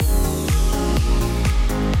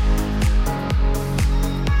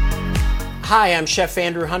Hi, I'm Chef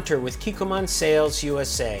Andrew Hunter with Kikkoman Sales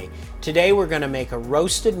USA. Today we're going to make a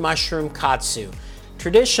roasted mushroom katsu.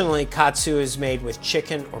 Traditionally, katsu is made with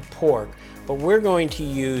chicken or pork, but we're going to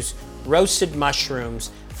use roasted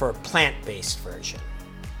mushrooms for a plant-based version.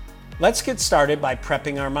 Let's get started by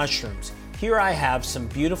prepping our mushrooms. Here I have some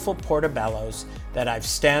beautiful portobellos that I've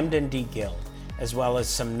stemmed and degilled, as well as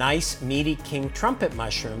some nice meaty king trumpet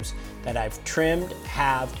mushrooms that I've trimmed,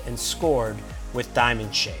 halved, and scored with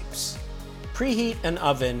diamond shapes. Preheat an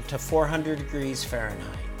oven to 400 degrees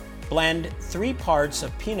Fahrenheit. Blend 3 parts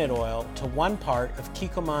of peanut oil to 1 part of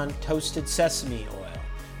Kikkoman toasted sesame oil.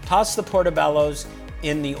 Toss the portobellos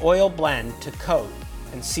in the oil blend to coat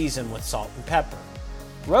and season with salt and pepper.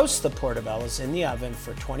 Roast the portobellos in the oven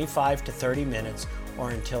for 25 to 30 minutes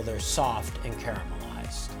or until they're soft and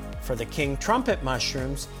caramelized. For the king trumpet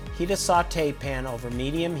mushrooms, heat a sauté pan over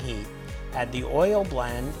medium heat. Add the oil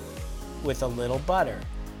blend with a little butter.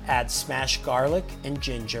 Add smashed garlic and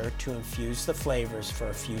ginger to infuse the flavors for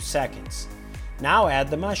a few seconds. Now add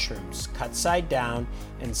the mushrooms, cut side down,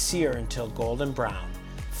 and sear until golden brown.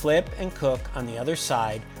 Flip and cook on the other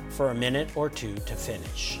side for a minute or two to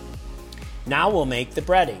finish. Now we'll make the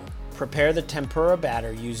breading. Prepare the tempura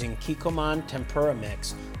batter using Kikkoman tempura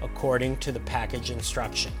mix according to the package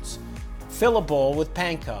instructions. Fill a bowl with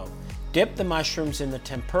panko. Dip the mushrooms in the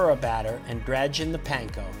tempura batter and dredge in the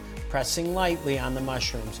panko, pressing lightly on the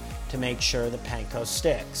mushrooms to make sure the panko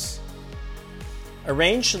sticks.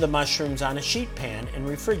 Arrange the mushrooms on a sheet pan and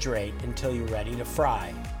refrigerate until you're ready to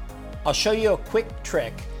fry. I'll show you a quick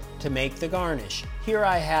trick to make the garnish. Here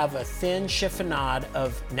I have a thin chiffonade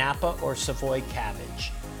of Napa or Savoy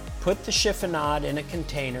cabbage. Put the chiffonade in a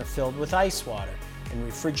container filled with ice water and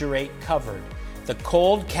refrigerate covered. The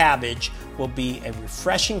cold cabbage will be a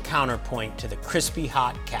refreshing counterpoint to the crispy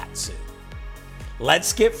hot katsu.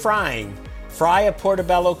 Let's get frying. Fry a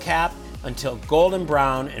portobello cap until golden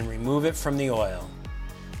brown and remove it from the oil.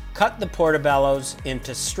 Cut the portobellos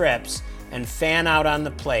into strips and fan out on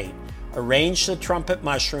the plate. Arrange the trumpet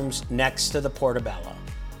mushrooms next to the portobello.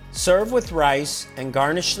 Serve with rice and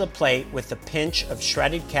garnish the plate with a pinch of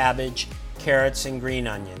shredded cabbage, carrots, and green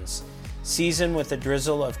onions. Season with a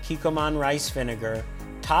drizzle of Kikkoman rice vinegar.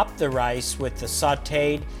 Top the rice with the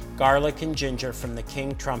sautéed garlic and ginger from the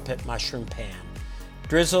king trumpet mushroom pan.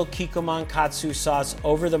 Drizzle Kikkoman katsu sauce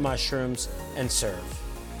over the mushrooms and serve.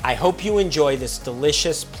 I hope you enjoy this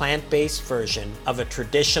delicious plant-based version of a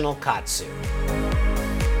traditional katsu.